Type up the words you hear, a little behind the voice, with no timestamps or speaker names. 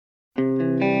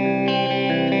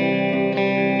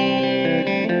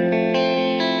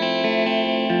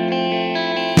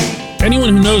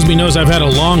Anyone who knows me knows I've had a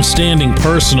long-standing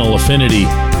personal affinity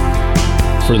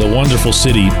for the wonderful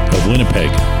city of Winnipeg.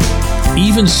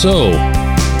 Even so,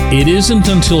 it isn't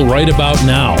until right about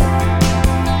now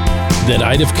that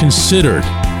I'd have considered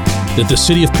that the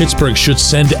city of Pittsburgh should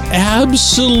send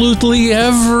absolutely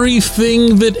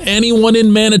everything that anyone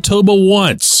in Manitoba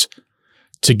wants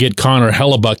to get Connor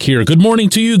Hellebuyck here. Good morning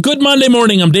to you. Good Monday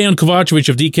morning. I'm Dan Kovacevic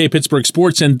of DK Pittsburgh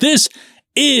Sports, and this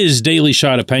is Daily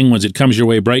Shot of Penguins. It comes your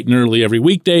way bright and early every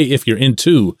weekday if you're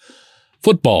into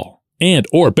football and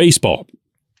or baseball.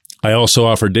 I also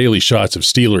offer daily shots of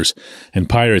Steelers and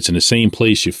Pirates in the same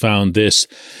place you found this.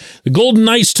 The Golden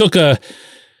Knights took a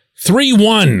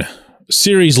 3-1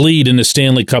 series lead in the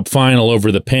Stanley Cup final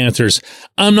over the Panthers.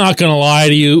 I'm not going to lie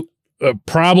to you,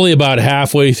 probably about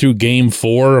halfway through Game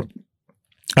 4,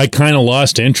 I kind of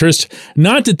lost interest.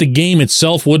 Not that the game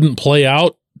itself wouldn't play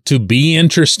out to be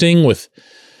interesting with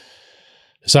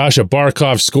Sasha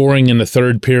Barkov scoring in the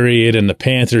third period and the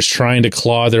Panthers trying to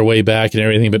claw their way back and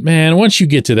everything. But man, once you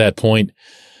get to that point,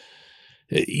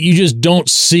 you just don't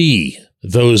see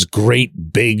those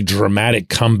great, big, dramatic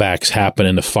comebacks happen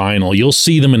in the final. You'll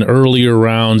see them in earlier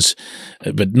rounds,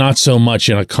 but not so much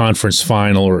in a conference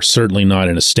final or certainly not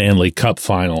in a Stanley Cup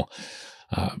final.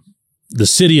 The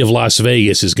city of Las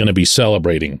Vegas is going to be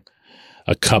celebrating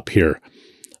a cup here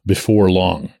before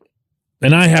long.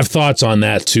 And I have thoughts on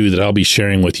that too that I'll be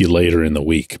sharing with you later in the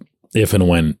week, if and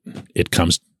when it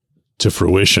comes to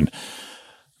fruition.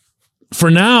 For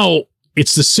now,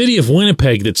 it's the city of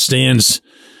Winnipeg that stands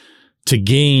to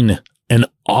gain an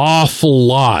awful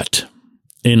lot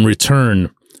in return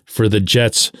for the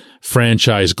Jets'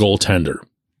 franchise goaltender.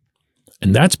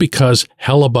 And that's because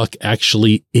Hellebuyck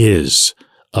actually is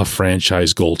a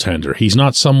franchise goaltender. He's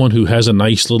not someone who has a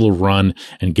nice little run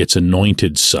and gets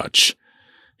anointed such.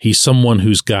 He's someone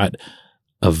who's got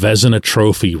a Vezina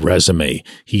Trophy resume.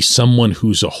 He's someone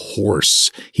who's a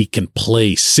horse. He can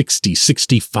play 60,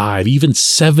 65, even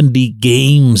 70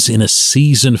 games in a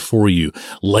season for you,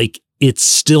 like it's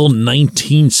still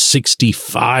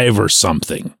 1965 or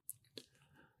something.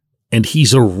 And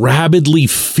he's a rabidly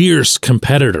fierce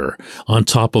competitor on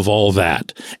top of all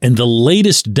that. And the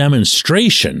latest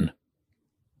demonstration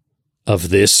of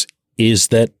this is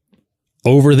that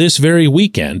over this very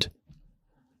weekend,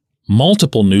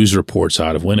 multiple news reports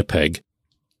out of Winnipeg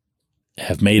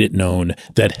have made it known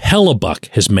that Hellebuyck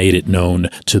has made it known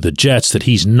to the Jets that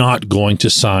he's not going to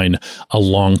sign a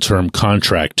long-term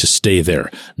contract to stay there.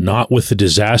 Not with the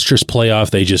disastrous playoff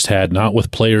they just had, not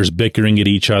with players bickering at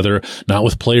each other, not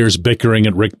with players bickering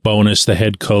at Rick Bowness, the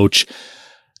head coach,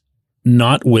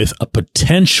 not with a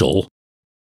potential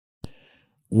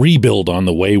rebuild on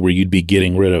the way where you'd be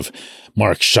getting rid of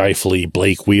Mark Scheifele,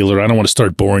 Blake Wheeler. I don't want to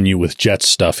start boring you with Jets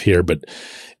stuff here, but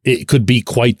it could be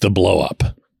quite the blow-up.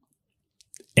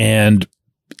 And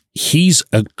he's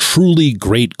a truly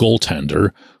great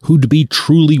goaltender who'd be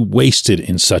truly wasted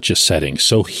in such a setting.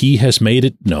 So he has made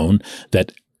it known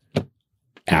that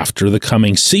after the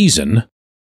coming season,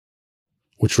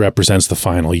 which represents the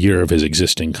final year of his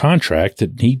existing contract,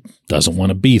 that he doesn't want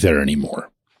to be there anymore.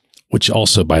 Which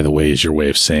also, by the way, is your way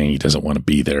of saying he doesn't want to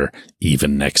be there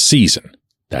even next season.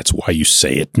 That's why you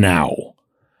say it now.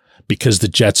 Because the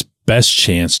Jets' best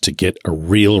chance to get a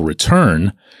real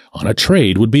return on a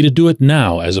trade would be to do it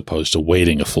now as opposed to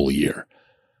waiting a full year.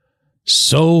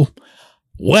 So,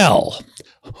 well,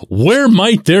 where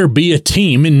might there be a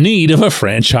team in need of a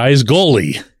franchise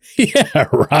goalie? Yeah,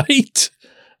 right?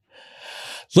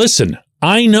 Listen,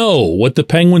 I know what the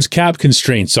Penguins' cap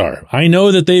constraints are. I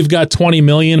know that they've got $20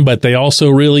 million, but they also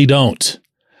really don't.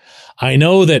 I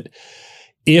know that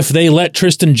if they let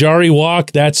Tristan Jarry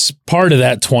walk, that's part of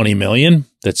that $20 million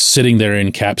that's sitting there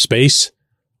in cap space.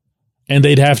 And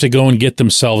they'd have to go and get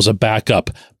themselves a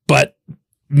backup. But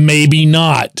maybe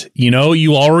not. You know,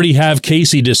 you already have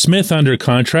Casey DeSmith under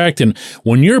contract. And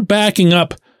when you're backing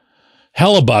up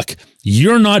Hellebuyck,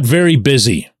 you're not very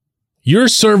busy. Your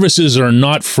services are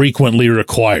not frequently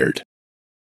required.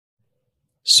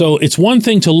 So it's one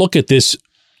thing to look at this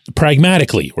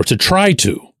pragmatically, or to try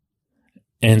to,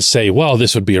 and say, well,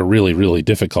 this would be a really, really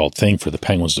difficult thing for the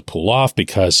Penguins to pull off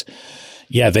because,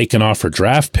 yeah, they can offer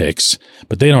draft picks,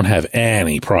 but they don't have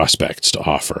any prospects to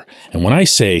offer. And when I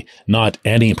say not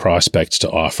any prospects to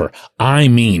offer, I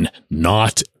mean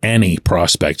not any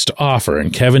prospects to offer.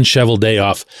 And Kevin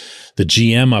Cheveldayoff, the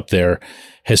GM up there,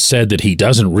 has said that he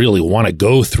doesn't really want to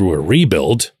go through a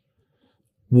rebuild,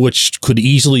 which could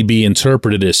easily be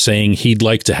interpreted as saying he'd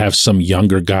like to have some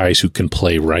younger guys who can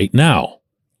play right now.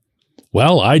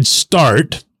 Well, I'd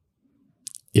start,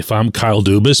 if I'm Kyle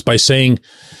Dubas, by saying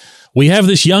we have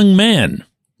this young man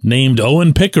named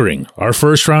Owen Pickering, our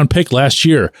first-round pick last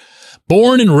year,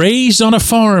 Born and raised on a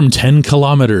farm 10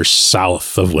 kilometers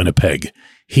south of Winnipeg.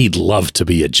 He'd love to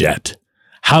be a Jet.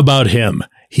 How about him?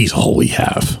 He's all we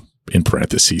have, in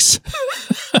parentheses.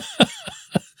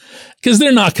 Because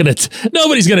they're not going to,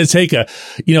 nobody's going to take a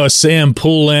Sam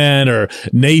Poulin or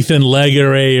Nathan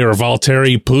Legare or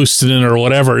Valtteri Puustinen or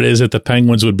whatever it is that the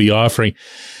Penguins would be offering.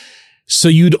 So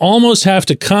you'd almost have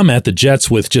to come at the Jets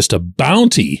with just a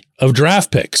bounty of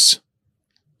draft picks.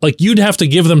 Like you'd have to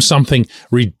give them something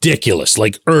ridiculous,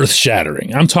 like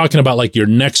earth-shattering. I'm talking about like your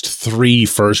next 3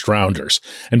 first-rounders.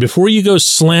 And before you go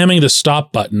slamming the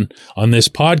stop button on this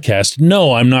podcast,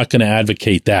 no, I'm not going to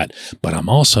advocate that. But I'm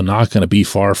also not going to be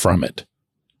far from it.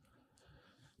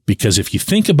 Because if you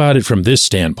think about it from this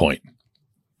standpoint,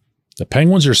 the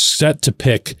Penguins are set to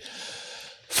pick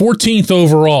 14th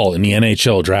overall in the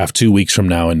NHL draft 2 weeks from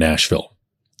now in Nashville.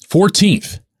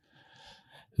 14th.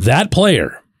 That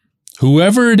player,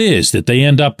 whoever it is that they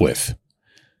end up with,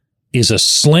 is a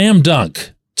slam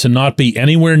dunk to not be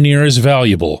anywhere near as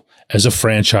valuable as a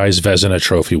franchise Vezina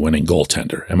Trophy winning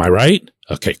goaltender. Am I right?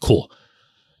 Okay, cool.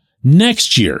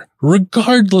 Next year,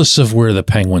 regardless of where the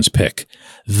Penguins pick,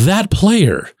 that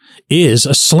player is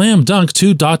a slam dunk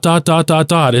to ...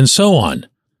 and so on.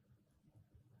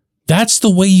 That's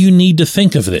the way you need to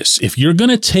think of this. If you're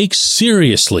going to take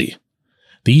seriously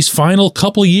these final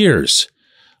couple years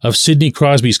of Sidney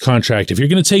Crosby's contract, if you're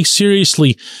going to take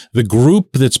seriously the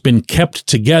group that's been kept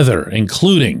together,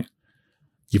 including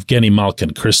Evgeny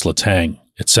Malkin, Chris Letang,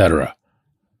 etc.,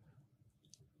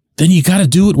 then you got to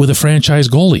do it with a franchise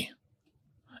goalie.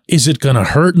 Is it going to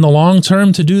hurt in the long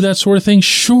term to do that sort of thing?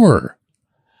 Sure.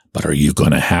 But are you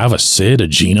going to have a Sid, a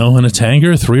Gino, and a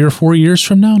Tanger 3 or 4 years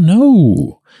from now?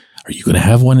 No. Are you going to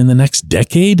have one in the next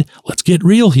decade? Let's get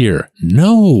real here.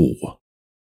 No.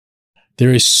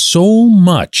 There is so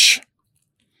much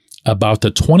about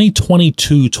the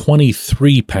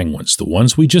 2022-23 Penguins, the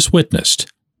ones we just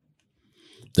witnessed,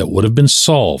 that would have been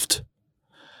solved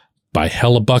by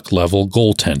Hellebuyck level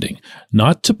goaltending.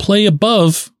 Not to play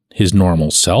above his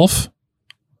normal self,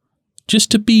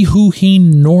 just to be who he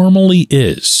normally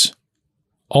is.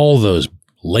 All those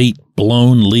late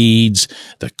blown leads,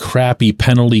 the crappy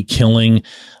penalty killing,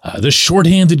 the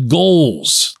shorthanded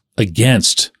goals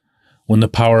against when the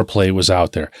power play was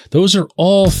out there. Those are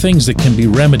all things that can be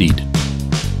remedied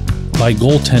by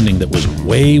goaltending that was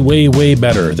way, way, way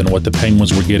better than what the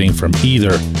Penguins were getting from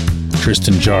either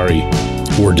Tristan Jarry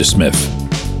or DeSmith.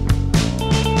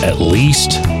 At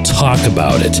least talk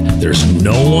about it. There's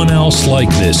no one else like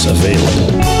this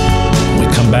available. When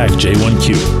we come back,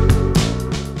 J1Q.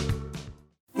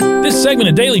 This segment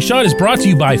of Daily Shot is brought to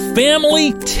you by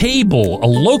Family Table, a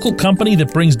local company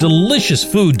that brings delicious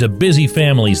food to busy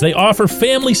families. They offer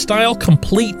family-style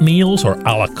complete meals or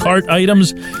a la carte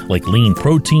items like lean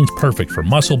proteins perfect for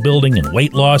muscle building and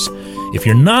weight loss. If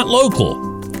you're not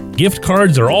local, gift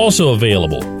cards are also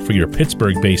available for your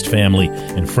Pittsburgh-based family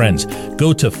and friends.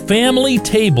 Go to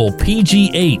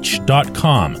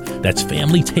FamilyTablePGH.com. That's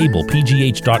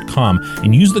FamilyTablePGH.com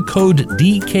and use the code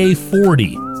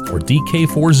DK40 or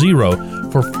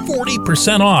DK40 for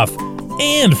 40% off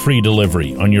and free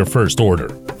delivery on your first order.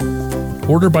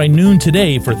 Order by noon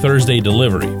today for Thursday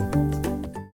delivery.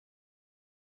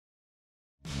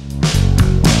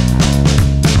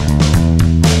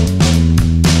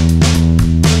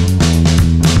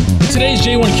 Today's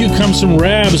J1Q comes from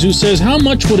Rabs, who says, how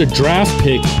much would a draft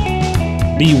pick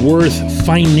be worth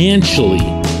financially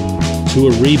to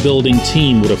a rebuilding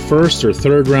team? Would a first or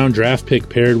third round draft pick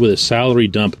paired with a salary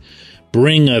dump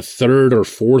bring a third or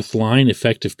fourth line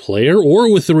effective player? Or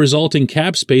with the resulting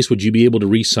cap space, would you be able to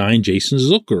re-sign Jason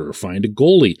Zucker or find a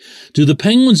goalie? Do the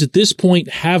Penguins at this point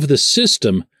have the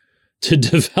system to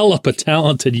develop a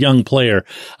talented young player?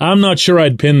 I'm not sure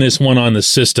I'd pin this one on the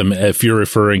system if you're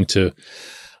referring to,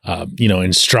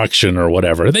 instruction or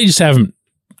whatever. They just haven't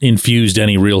infused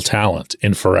any real talent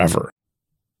in forever.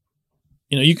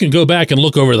 You can go back and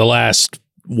look over the last,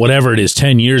 whatever it is,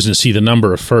 10 years and see the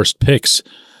number of first picks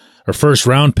or first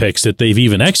round picks that they've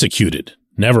even executed.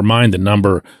 Never mind the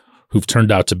number who've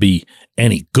turned out to be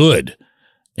any good.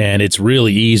 And it's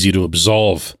really easy to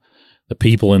absolve the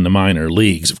people in the minor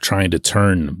leagues of trying to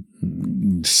turn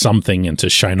something into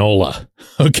Shinola.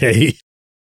 Okay.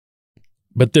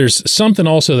 But there's something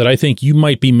also that I think you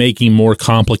might be making more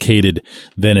complicated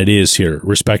than it is here,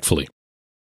 respectfully.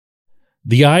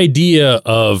 The idea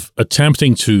of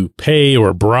attempting to pay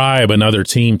or bribe another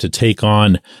team to take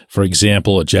on, for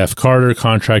example, a Jeff Carter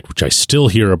contract, which I still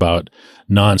hear about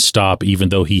nonstop, even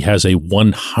though he has a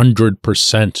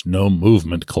 100% no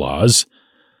movement clause,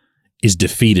 is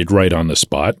defeated right on the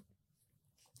spot.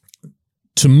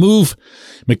 To move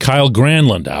Mikael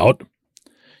Granlund out,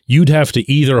 you'd have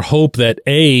to either hope that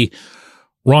A,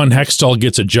 Ron Hextall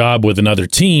gets a job with another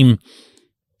team,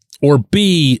 or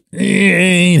B, it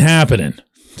ain't happening.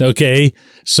 Okay?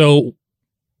 So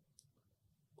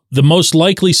the most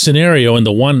likely scenario, and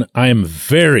the one I am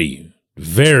very,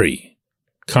 very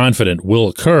confident will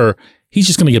occur, he's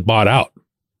just going to get bought out.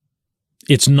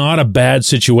 It's not a bad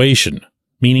situation,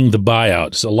 meaning the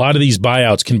buyouts. A lot of these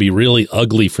buyouts can be really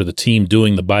ugly for the team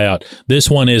doing the buyout. This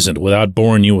one isn't, without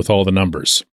boring you with all the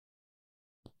numbers.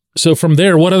 So from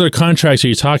there, what other contracts are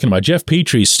you talking about? Jeff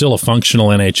Petrie is still a functional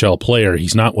NHL player.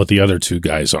 He's not what the other two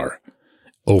guys are.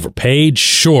 Overpaid?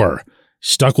 Sure.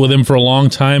 Stuck with him for a long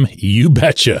time? You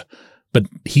betcha. But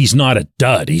he's not a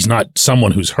dud. He's not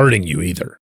someone who's hurting you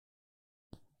either.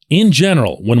 In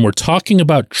general, when we're talking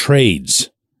about trades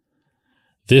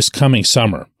this coming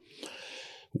summer,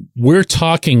 we're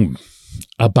talking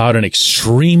about an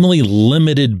extremely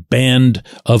limited band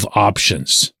of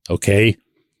options, okay?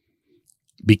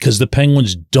 Because the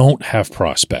Penguins don't have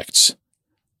prospects.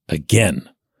 Again,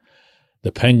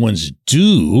 the Penguins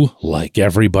do, like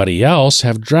everybody else,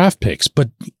 have draft picks. But,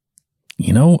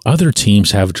 you know, other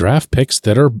teams have draft picks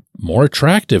that are more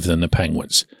attractive than the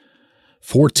Penguins.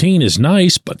 14 is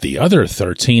nice, but the other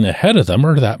 13 ahead of them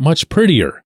are that much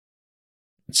prettier.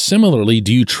 Similarly,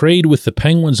 do you trade with the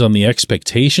Penguins on the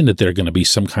expectation that they're going to be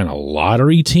some kind of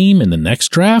lottery team in the next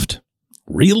draft?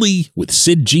 Really? With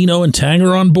Sid, Gino, and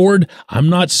Tanger on board? I'm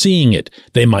not seeing it.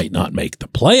 They might not make the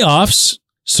playoffs.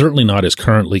 Certainly not as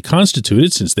currently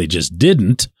constituted, since they just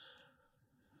didn't.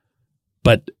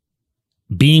 But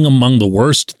being among the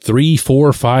worst 3,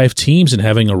 4, 5 teams and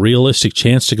having a realistic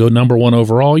chance to go number 1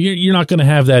 overall, you're not going to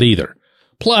have that either.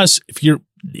 Plus, if you're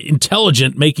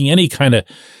intelligent making any kind of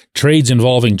trades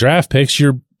involving draft picks,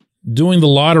 you're doing the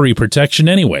lottery protection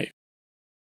anyway.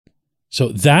 So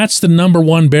that's the number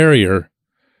one barrier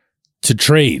to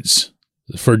trades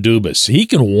for Dubas. He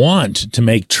can want to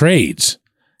make trades.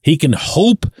 He can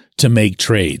hope to make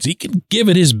trades. He can give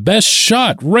it his best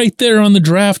shot right there on the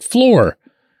draft floor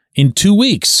in 2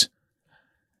 weeks.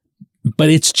 But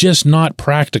it's just not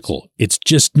practical. It's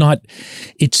just not,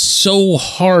 it's so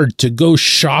hard to go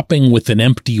shopping with an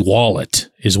empty wallet,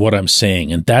 is what I'm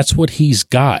saying. And that's what he's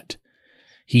got.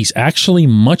 He's actually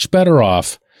much better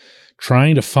off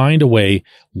trying to find a way,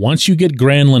 once you get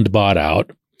Granlund bought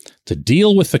out, to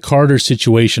deal with the Carter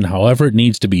situation however it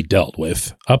needs to be dealt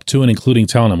with, up to and including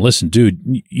telling him, listen, dude,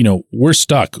 you know, we're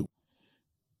stuck.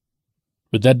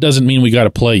 But that doesn't mean we got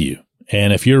to play you.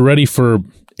 And if you're ready for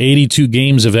 82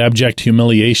 games of abject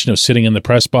humiliation of sitting in the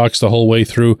press box the whole way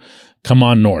through, come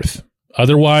on north.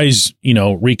 Otherwise, you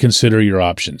know, reconsider your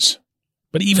options.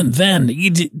 But even then,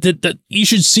 you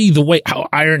should see the way how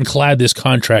ironclad this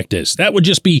contract is. That would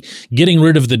just be getting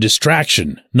rid of the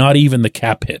distraction, not even the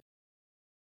cap hit.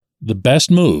 The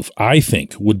best move, I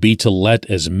think, would be to let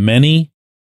as many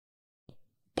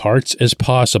parts as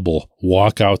possible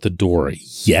walk out the door.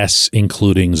 Yes,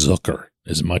 including Zucker,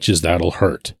 as much as that'll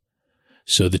hurt,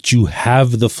 so that you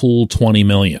have the full $20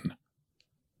 million.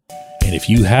 And if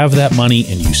you have that money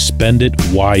and you spend it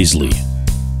wisely,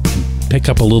 pick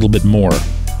up a little bit more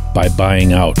by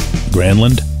buying out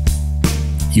Granlund,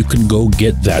 you can go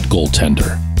get that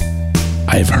goaltender.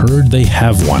 I've heard they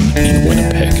have one in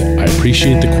Winnipeg. I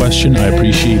appreciate the question. I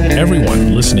appreciate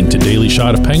everyone listening to Daily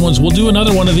Shot of Penguins. We'll do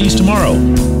another one of these tomorrow.